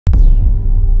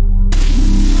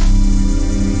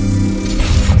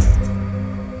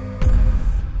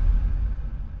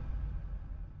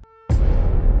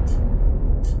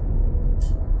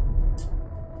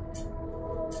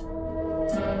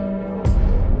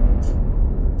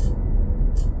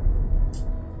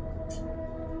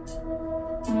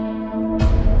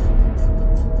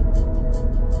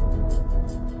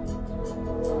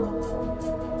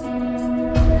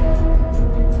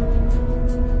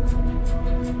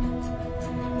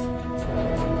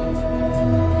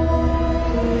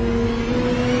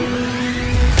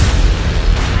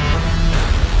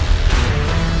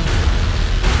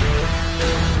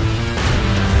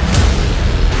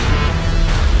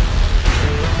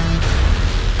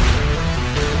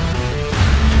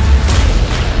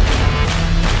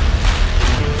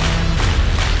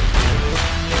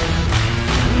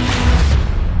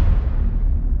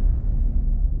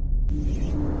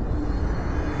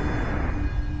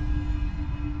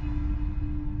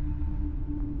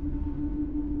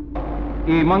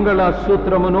ఈ మంగళ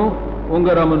సూత్రమును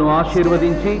ఉంగరమును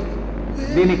ఆశీర్వదించి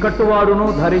దీని కట్టువారును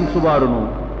ధరించువారును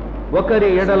ఒకరి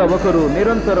ఎడల ఒకరు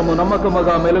నిరంతరము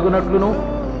నమ్మకముగా మెలుగునట్లును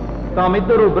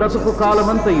తామిద్దరూ బ్రతుకు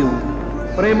కాలమంతయు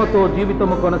ప్రేమతో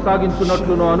జీవితము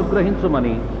కొనసాగించున్నట్లును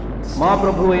అనుగ్రహించుమని మా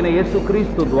ప్రభువైన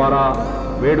యేసుక్రీస్తు ద్వారా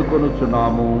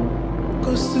వేడుకొనుచున్నాము.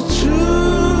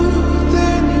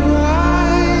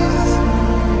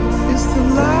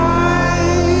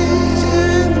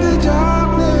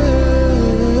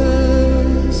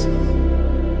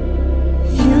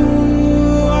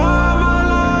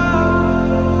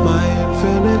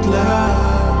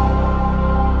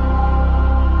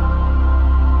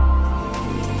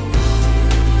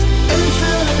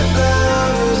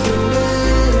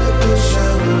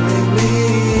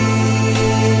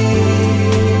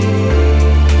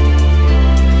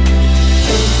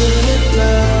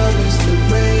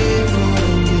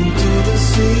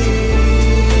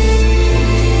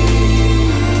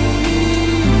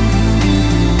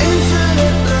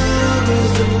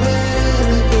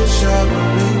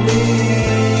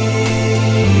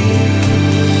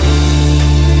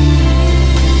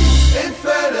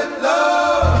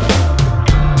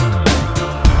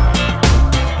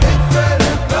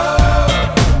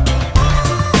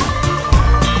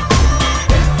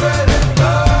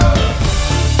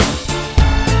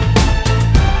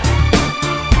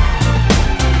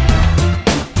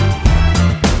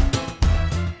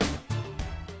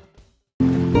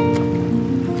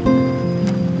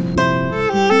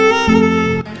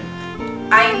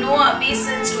 I know Abhi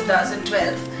since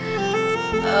 2012.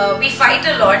 We fight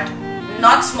a lot,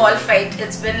 not small fight.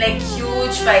 It's been like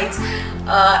huge fights,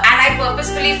 and I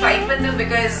purposefully fight with him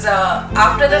because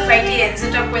after the fight he ends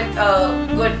it up with a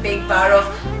good big bar of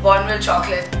Bonville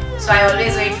chocolate. So I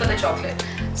always wait for the chocolate.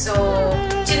 So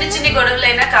chinni chinni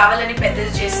godavalaina kavalani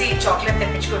peddadi chesi chocolate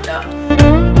తెప్పించుకుంటా.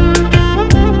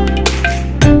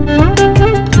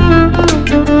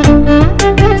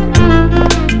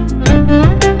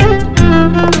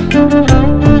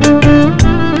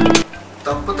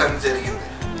 తప్పు తను జరిగింది,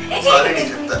 sorry నేను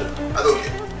చెప్తాను, అదొకే.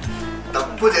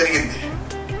 తప్పు జరిగింది,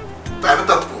 తను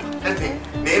తప్పు అంటే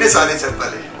నేనే సారీ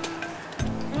చెప్పాలి,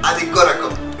 అది ఇంకో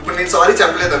రకం. ఇప్పుడు నేను సారీ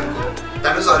చెప్పలేదు అనుకో,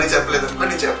 తను సారీ చెప్పలేదు అనుకో,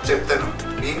 నేను చెప్తాను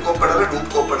నేను కోప్పడాలా నువ్వు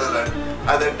కోప్పడాలా,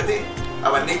 అదంటది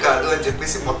అవన్నీ కాదు అని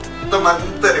చెప్పేసి మొత్తం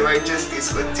అంతా రివైండ్ చేసి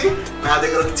తీసుకొచ్చి నా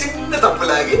దగ్గర ఒక చిన్న తప్పు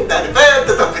లాగి దాని పెద్ద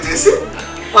తప్పు చేసి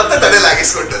మొత్తం తనే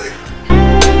లాగేసుకుంటుంది.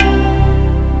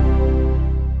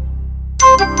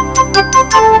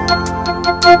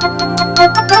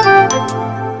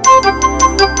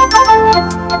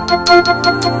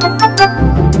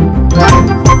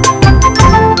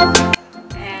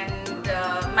 And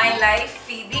my life,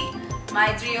 Phoebe, my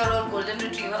 3-year-old golden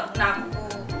retriever, నాకు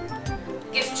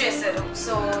gift చేశారు.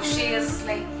 So she is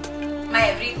like my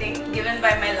everything, given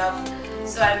by my love.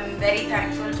 So I'm very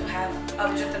thankful to have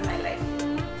Abhijith in my life.